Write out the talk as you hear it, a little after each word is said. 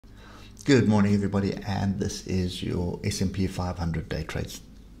Good morning, everybody, and this is your S&P 500 day trade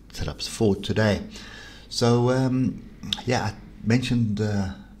setups for today. So, I mentioned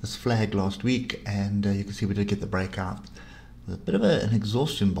this flag last week, and you can see we did get the breakout. A bit of an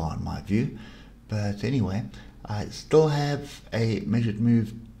exhaustion bar in my view, but anyway, I still have a measured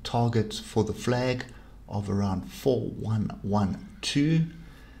move target for the flag of around 4112.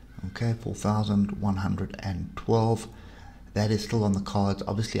 Okay, 4,112. That is still on the cards.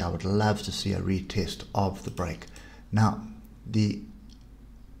 Obviously, I would love to see a retest of the break. Now, the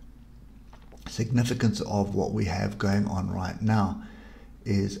significance of what we have going on right now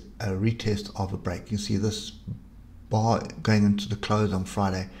is a retest of a break. You see this bar going into the close on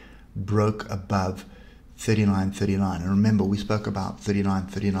Friday broke above 39.39. And remember, we spoke about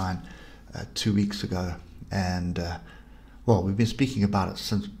 39.39 2 weeks ago. And, we've been speaking about it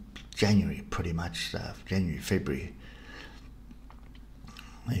since January, pretty much, January, February.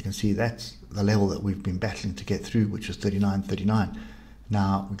 You can see that's the level that we've been battling to get through, which is 39.39.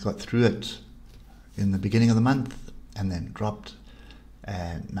 Now, we got through it in the beginning of the month and then dropped,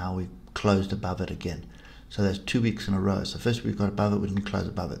 and now we closed above it again. So that's 2 weeks in a row. So first we got above it, we didn't close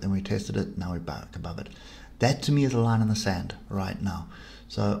above it, then we tested it, now we're back above it. That to me is a line in the sand right now.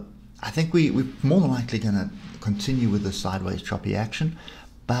 So I think we're more than likely going to continue with the sideways choppy action,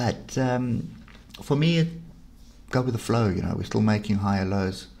 but for me, go with the flow. We're still making higher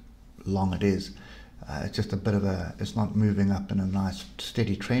lows, long it is. It's just a bit of it's not moving up in a nice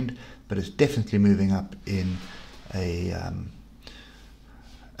steady trend, but it's definitely moving up in a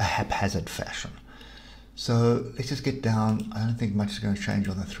haphazard fashion. So let's just get down. I don't think much is going to change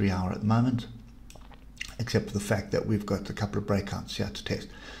on the 3 hour at the moment, except for the fact that we've got a couple of breakouts here to test.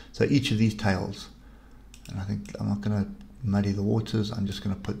 So each of these tails, and I think I'm not going to muddy the waters, I'm just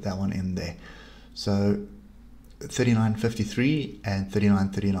going to put that one in there. So 39.53 and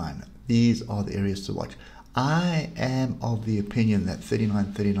 39.39. These are the areas to watch. I am of the opinion that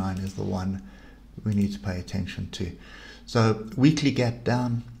 39.39 is the one we need to pay attention to. So weekly gap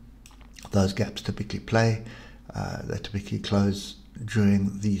down, those gaps typically play. They typically close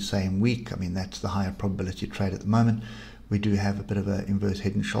during the same week. I mean, that's the higher probability trade at the moment. We do have a bit of an inverse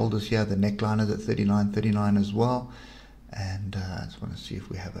head and shoulders here. The neckline is at 39.39 as well. And I just want to see if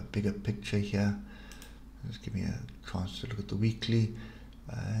we have a bigger picture here. Just give me a chance to look at the weekly,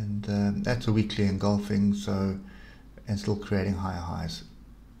 and that's a weekly engulfing, and still creating higher highs.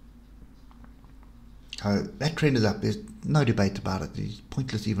 So that trend is up. There's no debate about it. It's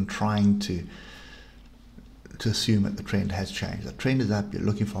pointless even trying to assume that the trend has changed. The trend is up. You're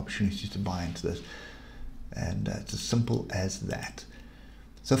looking for opportunities to buy into this, and it's as simple as that.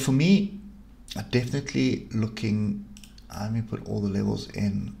 So for me, I'm definitely looking. Let me put all the levels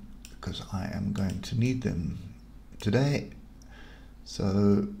in, because I am going to need them today.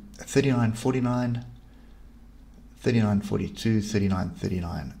 So 39.49, 39.42,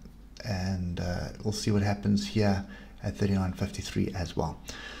 39.39, and we'll see what happens here at 39.53 as well.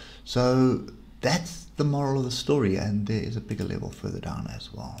 So that's the moral of the story, and there is a bigger level further down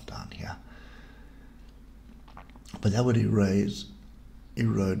as well, down here. But that would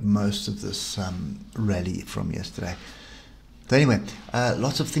erode most of this rally from yesterday. So anyway,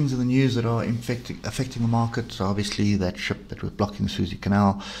 lots of things in the news that are affecting the market. So obviously that ship that was blocking the Suez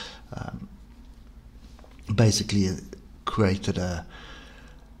Canal basically created a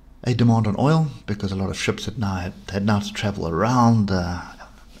demand on oil, because a lot of ships had now to travel around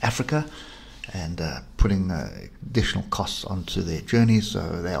Africa, and putting additional costs onto their journeys.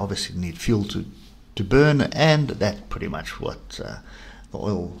 So they obviously need fuel to burn, and that's pretty much what the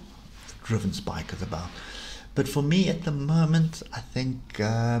oil-driven spike is about. But for me at the moment, I think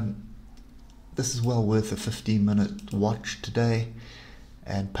this is well worth a 15-minute watch today,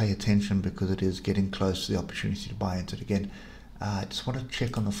 and pay attention, because it is getting close to the opportunity to buy into it again. I just want to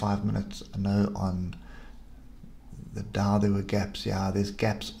check on the 5 minutes. I know on the Dow there were gaps. Yeah, there's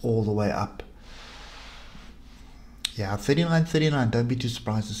gaps all the way up. Yeah, 39.39. Don't be too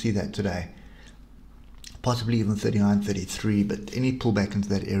surprised to see that today. Possibly even 39.33. But any pullback into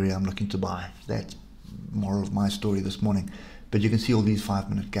that area, I'm looking to buy. That's moral of my story this morning. But you can see all these 5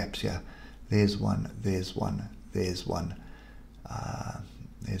 minute gaps here. There's one, there's one, there's one,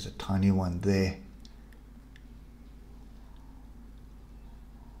 there's a tiny one there,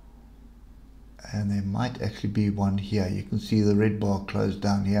 and there might actually be one here. You can see the red bar closed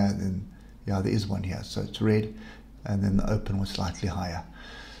down here, then yeah, there is one here, so it's red, and then the open was slightly higher,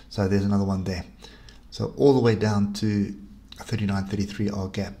 so there's another one there. So all the way down to 39.33 our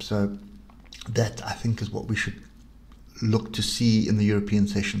gap. So that, I think, is what we should look to see in the European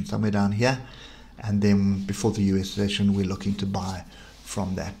session, somewhere down here. And then before the US session, we're looking to buy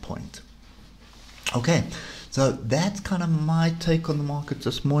from that point. Okay, so that's kind of my take on the markets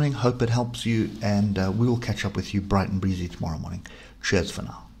this morning. Hope it helps you, and we will catch up with you bright and breezy tomorrow morning. Cheers for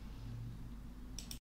now.